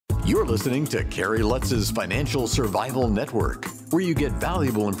You're listening to Kerry Lutz's Financial Survival Network, where you get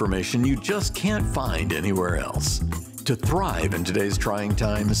valuable information you just can't find anywhere else. To thrive in today's trying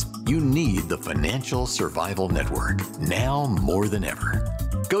times, you need the Financial Survival Network, now more than ever.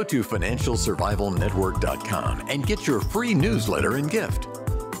 Go to financialsurvivalnetwork.com and get your free newsletter and gift.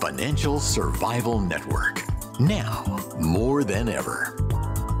 Financial Survival Network, now more than ever.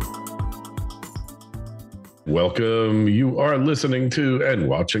 Welcome. You are listening to and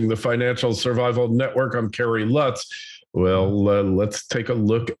watching the Financial Survival Network. I'm Kerry Lutz. Well, let's take a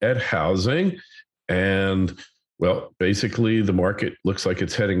look at housing. And, well, basically the market looks like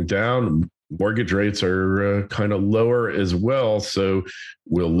it's heading down. Mortgage rates are kind of lower as well. So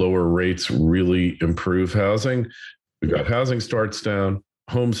will lower rates really improve housing? We've got housing starts down,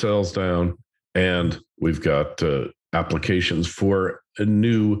 home sales down, and we've got applications for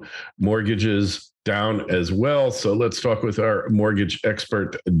new mortgages down as well. So let's talk with our mortgage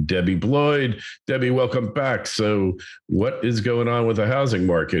expert, Debbie Bloyd. Debbie, welcome back. So what is going on with the housing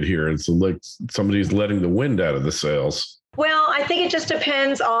market here? It's like somebody's letting the wind out of the sails. Well, I think it just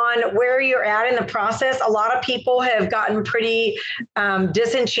depends on where you're at in the process. A lot of people have gotten pretty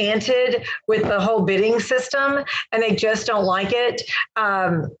disenchanted with the whole bidding system, and they just don't like it.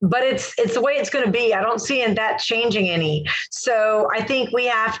 But it's the way it's going to be. I don't see that changing any. So I think we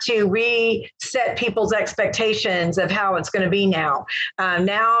have to reset people's expectations of how it's going to be now.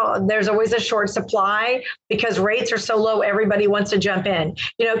 Now there's always a short supply because rates are so low. Everybody wants to jump in.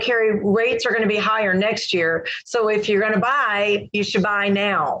 You know, Kerry, rates are going to be higher next year. So if you're going to buy, you should buy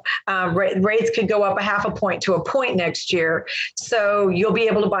now. Rates could go up 0.5 point to 1 point next year. So you'll be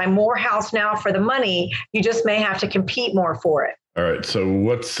able to buy more house now for the money. You just may have to compete more for it. All right. So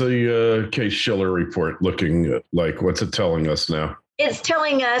what's the Case-Shiller report looking like? What's it telling us now? It's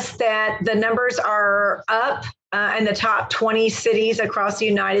telling us that the numbers are up in the top 20 cities across the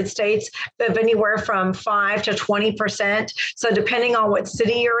United States of anywhere from 5 to 20%. So depending on what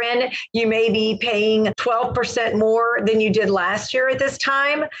city you're in, you may be paying 12% more than you did last year at this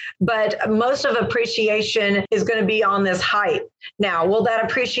time. But most of appreciation is going to be on this hype. Now, will that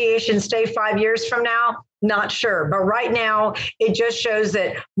appreciation stay 5 years from now? Not sure. But right now, it just shows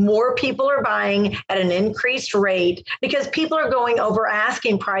that more people are buying at an increased rate because people are going over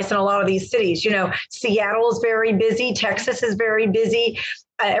asking price in a lot of these cities. You know, Seattle is very busy. Texas is very busy.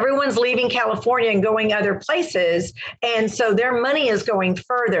 Everyone's leaving California and going other places. And so their money is going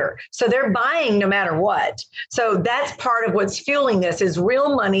further. So they're buying no matter what. So that's part of what's fueling this is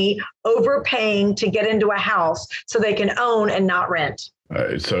real money overpaying to get into a house so they can own and not rent.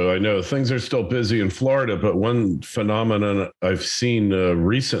 So I know things are still busy in Florida, but one phenomenon I've seen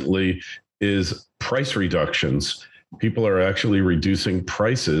recently is price reductions. People are actually reducing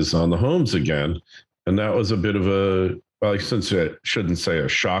prices on the homes again. And that was a bit of a, well, since I shouldn't say a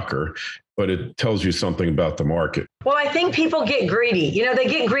shocker, but it tells you something about the market. Well, I think people get greedy. You know, they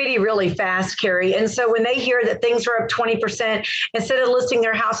get greedy really fast, Kerry. And so when they hear that things are up 20%, instead of listing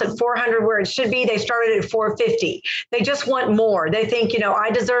their house at 400 where it should be, they started at 450. They just want more. They think, you know,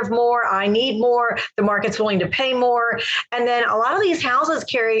 I deserve more. I need more. The market's willing to pay more. And then a lot of these houses,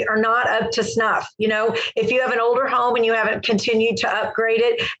 Kerry, are not up to snuff. You know, if you have an older home and you haven't continued to upgrade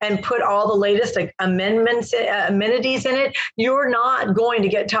it and put all the latest amenities in it, you're not going to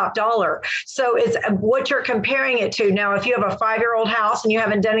get top dollar. So it's what you're comparing it to. Now, if you have a 5-year-old house and you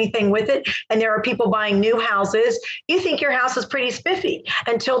haven't done anything with it, and there are people buying new houses, you think your house is pretty spiffy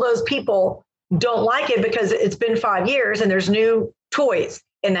until those people don't like it because it's been 5 years and there's new toys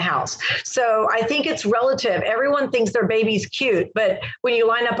in the house. So I think it's relative. Everyone thinks their baby's cute, but when you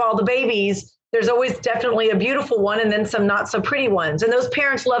line up all the babies, there's always definitely a beautiful one and then some not so pretty ones. And those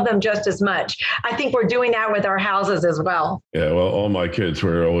parents love them just as much. I think we're doing that with our houses as well. Yeah, well, all my kids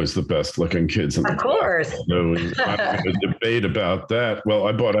were always the best looking kids in the Of course. So I'm going to debate about that. Well,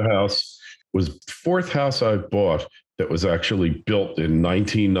 I bought a house, was the 4th house I bought that was actually built in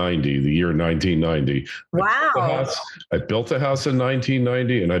 1990, the year 1990. Wow. I built a house in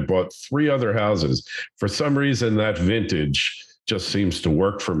 1990 and I bought 3 other houses. For some reason, that vintage just seems to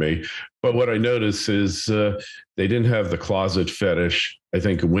work for me. But what I notice is they didn't have the closet fetish. I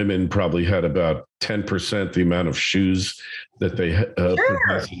think women probably had about 10% the amount of shoes that they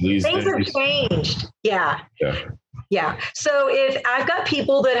sure. Things have changed. Yeah. Yeah. So if I've got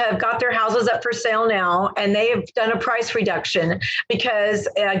people that have got their houses up for sale now and they have done a price reduction because,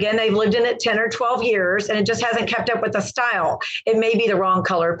 again, they've lived in it 10 or 12 years and it just hasn't kept up with the style. It may be the wrong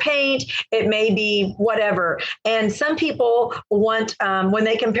color paint. It may be whatever. And some people want, when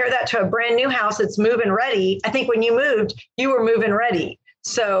they compare that to a brand new house that's move-in ready, I think when you moved, you were move-in ready.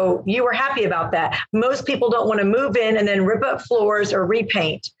 So you were happy about that. Most people don't want to move in and then rip up floors or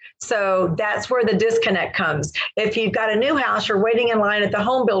repaint. So that's where the disconnect comes. If you've got a new house, you're waiting in line at the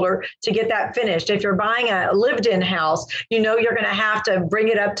home builder to get that finished. If you're buying a lived-in house, you're going to have to bring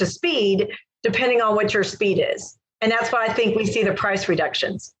it up to speed depending on what your speed is. And that's why I think we see the price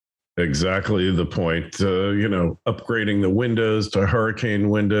reductions. Exactly the point. Upgrading the windows to hurricane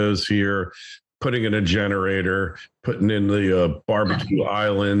windows here, putting in a generator, putting in the barbecue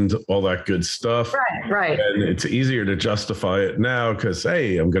island, all that good stuff. Right. And it's easier to justify it now because,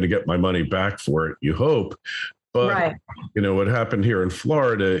 hey, I'm going to get my money back for it, you hope. But, what happened here in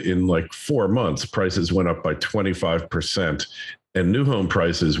Florida in like 4 months, prices went up by 25% and new home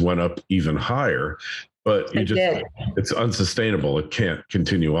prices went up even higher. But it's unsustainable. It can't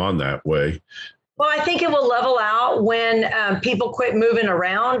continue on that way. Well, I think it will level out when people quit moving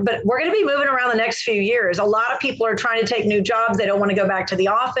around, but we're going to be moving around the next few years. A lot of people are trying to take new jobs. They don't want to go back to the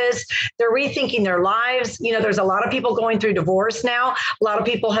office. They're rethinking their lives. There's a lot of people going through divorce now. A lot of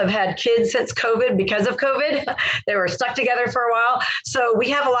people have had kids since COVID because of COVID. They were stuck together for a while. So we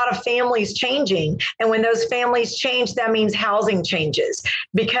have a lot of families changing. And when those families change, that means housing changes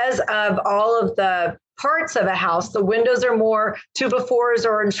because of all of the parts of a house. The windows are more 2x4s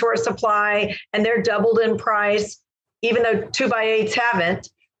are in short supply and they're doubled in price, even though 2x8s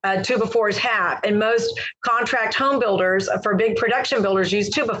haven't. 2x4s have, and most contract home builders for big production builders use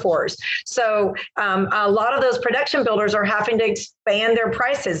 2x4s. So a lot of those production builders are having to expand their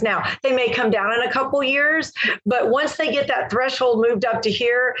prices. Now, they may come down in a couple years, but once they get that threshold moved up to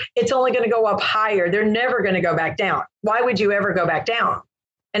here, it's only going to go up higher. They're never going to go back down. Why would you ever go back down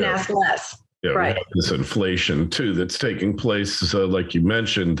and ask less? Yeah, right. We have this inflation too that's taking place. Like you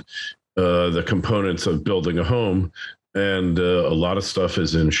mentioned, the components of building a home, and a lot of stuff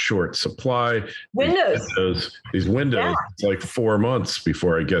is in short supply. These windows, it's like 4 months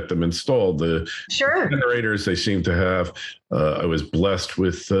before I get them installed. The generators they seem to have. I was blessed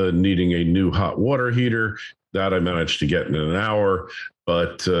with needing a new hot water heater that I managed to get in an hour,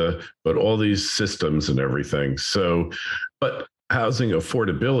 but all these systems and everything. So, but housing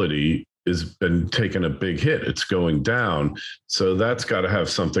affordability has been taking a big hit. It's going down. So that's got to have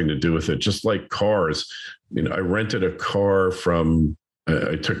something to do with it. Just like cars. I rented a car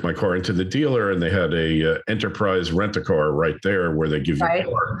I took my car into the dealer and they had a enterprise rent-a-car right there where they give you a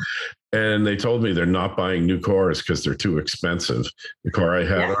car. And they told me they're not buying new cars because they're too expensive. The car I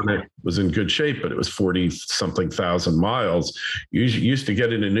had on it was in good shape, but it was 40-something thousand miles. You used to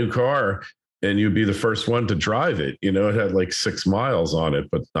get in a new car and you'd be the first one to drive it. It had like 6 miles on it,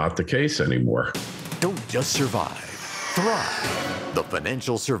 but not the case anymore. Don't just survive, thrive. The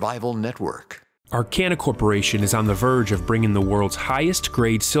Financial Survival Network. Arcana Corporation is on the verge of bringing the world's highest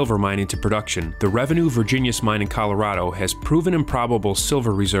grade silver mine into production. The Revenue Virginius mine in Colorado has proven improbable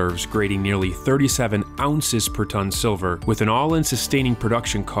silver reserves grading nearly 37 ounces per ton silver with an all-in sustaining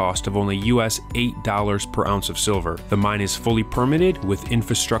production cost of only US $8 per ounce of silver. The mine is fully permitted with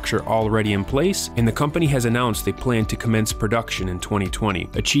infrastructure already in place, and the company has announced they plan to commence production in 2020.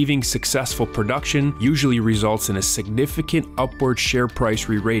 Achieving successful production usually results in a significant upward share price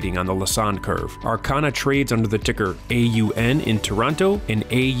re-rating on the Lassonde curve. Arcana trades under the ticker AUN in Toronto and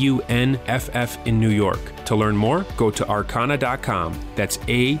AUNFF in New York. To learn more, go to arcana.com. That's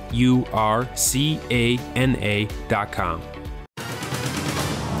AURCANA.com.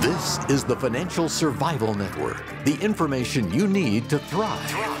 This is the Financial Survival Network, the information you need to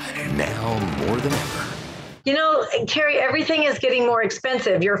thrive now more than ever. Kerry, everything is getting more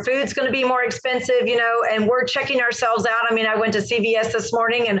expensive. Your food's going to be more expensive, and we're checking ourselves out. I mean, I went to CVS this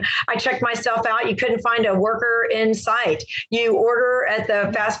morning and I checked myself out. You couldn't find a worker in sight. You order at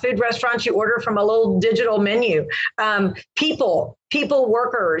the fast food restaurants, you order from a little digital menu.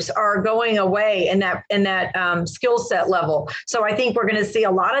 Workers are going away in that skill set level. So I think we're going to see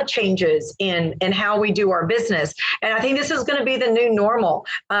a lot of changes in how we do our business. And I think this is going to be the new normal.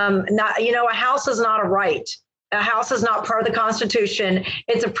 A house is not a right. A house is not part of the Constitution.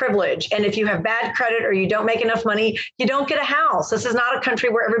 It's a privilege. And if you have bad credit or you don't make enough money, you don't get a house. This is not a country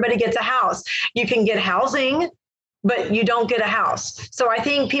where everybody gets a house. You can get housing, but you don't get a house. So I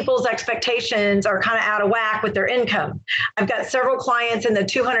think people's expectations are kind of out of whack with their income. I've got several clients in the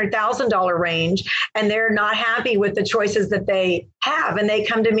 $200,000 range, and they're not happy with the choices that they have. And they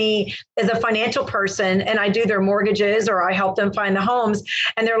come to me as a financial person, and I do their mortgages or I help them find the homes.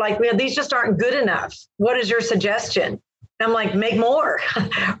 And they're like, well, these just aren't good enough. What is your suggestion? I'm like, make more,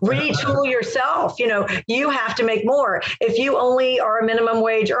 retool yourself. You have to make more. If you only are a minimum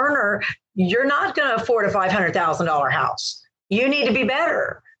wage earner, you're not going to afford a $500,000 house. You need to be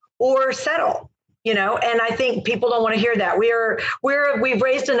better or settle. and I think people don't want to hear that. We've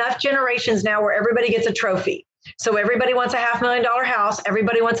raised enough generations now where everybody gets a trophy. So everybody wants a $500,000 house.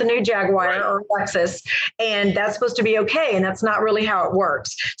 Everybody wants a new Jaguar or Lexus, and that's supposed to be okay. And that's not really how it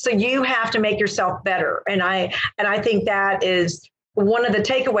works. So you have to make yourself better. And I think that is one of the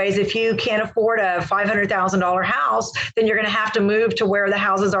takeaways. If you can't afford a $500,000 house, then you're going to have to move to where the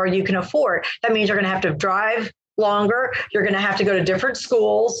houses are you can afford. That means you're going to have to drive longer. You're going to have to go to different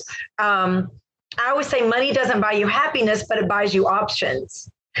schools. I always say money doesn't buy you happiness, but it buys you options.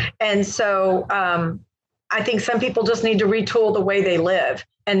 And so I think some people just need to retool the way they live.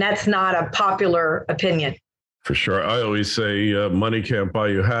 And that's not a popular opinion. For sure. I always say money can't buy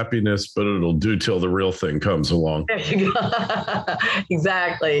you happiness, but it'll do till the real thing comes along. There you go.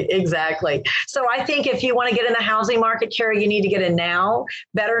 Exactly. So I think if you want to get in the housing market, Kerry, you need to get in now,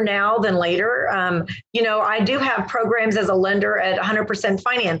 better now than later. I do have programs as a lender at 100%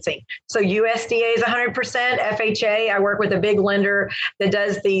 financing. So USDA is 100%, FHA. I work with a big lender that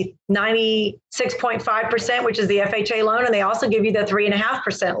does the 96.5%, which is the FHA loan. And they also give you the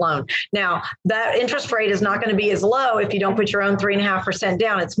 3.5% loan. Now, that interest rate is not going to be as low if you don't put your own 3.5%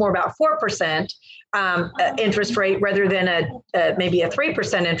 down. It's more about 4% interest rate rather than maybe a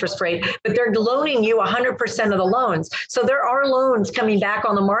 3% interest rate, but they're loaning you 100% of the loans. So there are loans coming back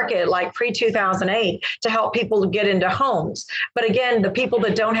on the market like pre-2008 to help people get into homes. But again, the people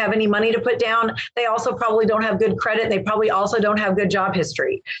that don't have any money to put down, they also probably don't have good credit. They probably also don't have good job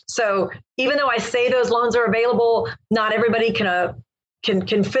history. So even though I say those loans are available, not everybody can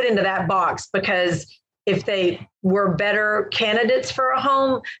fit into that box, because if they were better candidates for a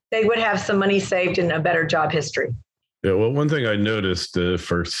home, they would have some money saved and a better job history. Yeah, well, one thing I noticed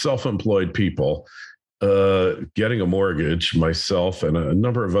for self-employed people, getting a mortgage, myself and a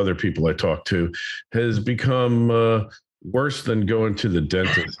number of other people I talk to, has become worse than going to the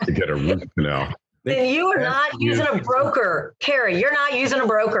dentist to get a root canal. Then you are not using a broker, Kerry. You're not using a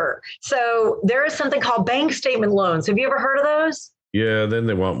broker. So there is something called bank statement loans. Have you ever heard of those? Yeah, then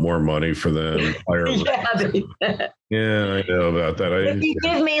they want more money for them. Yeah, I know about that. If you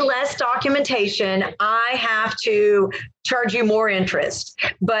give me less documentation, I have to charge you more interest.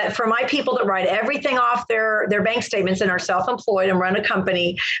 But for my people that write everything off their bank statements and are self-employed and run a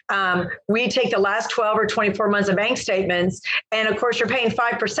company, we take the last 12 or 24 months of bank statements. And of course, you're paying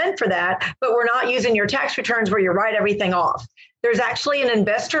 5% for that, but we're not using your tax returns where you write everything off. There's actually an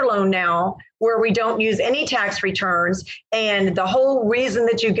investor loan now where we don't use any tax returns. And the whole reason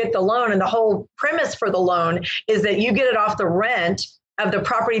that you get the loan and the whole premise for the loan is that you get it off the rent of the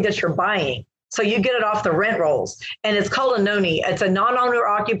property that you're buying. So you get it off the rent rolls. And it's called a NONI. It's a non-owner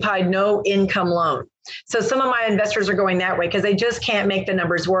occupied, no income loan. So some of my investors are going that way because they just can't make the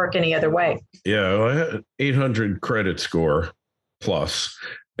numbers work any other way. Yeah, well, I had an 800 credit score plus.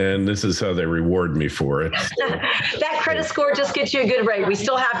 And this is how they reward me for it. That credit score just gets you a good rate. We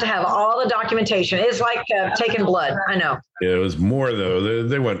still have to have all the documentation. It's like taking blood. I know. Yeah, it was more, though.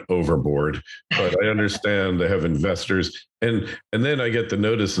 They went overboard. But I understand they have investors. And then I get the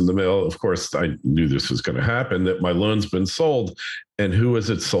notice in the mail. Of course, I knew this was going to happen, that my loan's been sold. And who was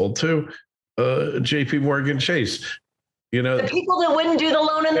it sold to? JP Morgan Chase. The people that wouldn't do the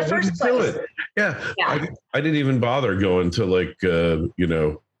loan in the first place. Yeah. I didn't even bother going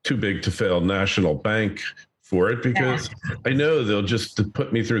to too big to fail national bank for it, because I know they'll just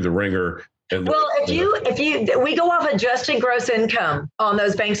put me through the ringer. Well, we go off adjusted gross income on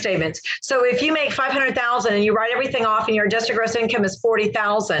those bank statements. So if you make 500,000 and you write everything off and your adjusted gross income is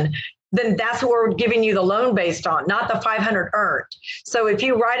 40,000, then that's what we're giving you the loan based on, not the 500 earned. So if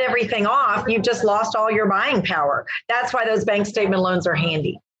you write everything off, you've just lost all your buying power. That's why those bank statement loans are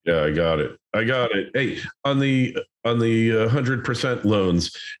handy. Yeah, I got it. Hey, on the 100%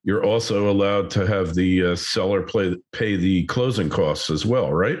 loans, you're also allowed to have the seller pay the closing costs as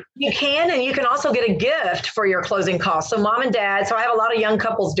well, right? You can, and you can also get a gift for your closing costs. So mom and dad, so I have a lot of young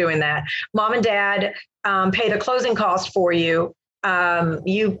couples doing that. Mom and dad pay the closing cost for you.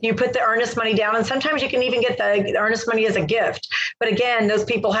 You put the earnest money down, and sometimes you can even get the earnest money as a gift. But again, those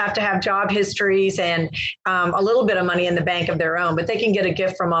people have to have job histories and a little bit of money in the bank of their own, but they can get a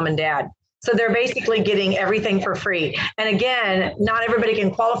gift from mom and dad. So they're basically getting everything for free. And again, not everybody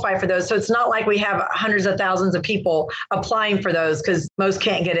can qualify for those. So it's not like we have hundreds of thousands of people applying for those, because most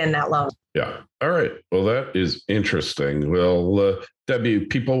can't get in that loan. Yeah. All right. Well, that is interesting. Well, Debbie,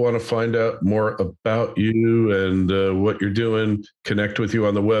 people want to find out more about you and what you're doing, connect with you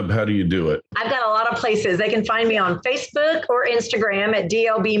on the web. How do you do it? I've got a lot of places. They can find me on Facebook or Instagram at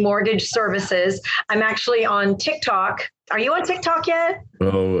DLB Mortgage Services. I'm actually on TikTok. Are you on TikTok yet?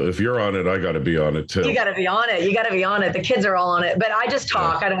 Oh, if you're on it, I got to be on it too. You got to be on it. You got to be on it. The kids are all on it, but I just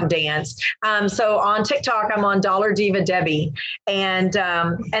talk. I don't dance. So on TikTok, I'm on Dollar Diva Debbie, and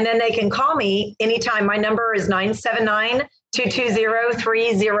then they can call me anytime. My number is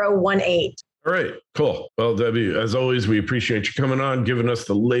 979-220-3018. All right, cool. Well, Debbie, as always, we appreciate you coming on, giving us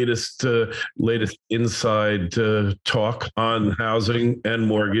the latest inside talk on housing and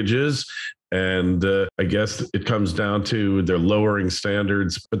mortgages. And I guess it comes down to they're lowering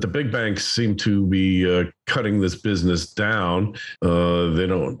standards, but the big banks seem to be cutting this business down. They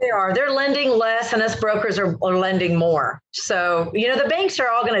don't. They are. They're lending less, and us brokers are lending more. So, the banks are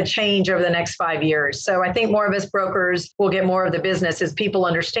all going to change over the next 5 years. So I think more of us brokers will get more of the business as people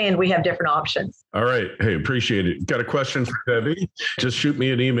understand we have different options. All right. Hey, appreciate it. Got a question for Debbie? Just shoot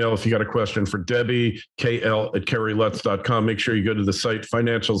me an email if you got a question for Debbie, KL@KerryLutz.com. Make sure you go to the site,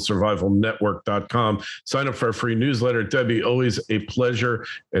 financialsurvivalnetwork.com. Sign up for our free newsletter. Debbie, always a pleasure.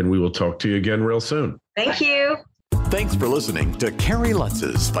 And we will talk to you again real soon. Thank you. Thanks for listening to Kerry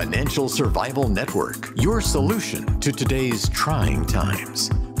Lutz's Financial Survival Network, your solution to today's trying times.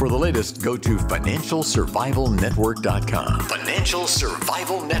 For the latest, go to financialsurvivalnetwork.com. Financial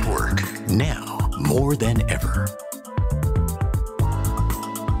Survival Network, now more than ever.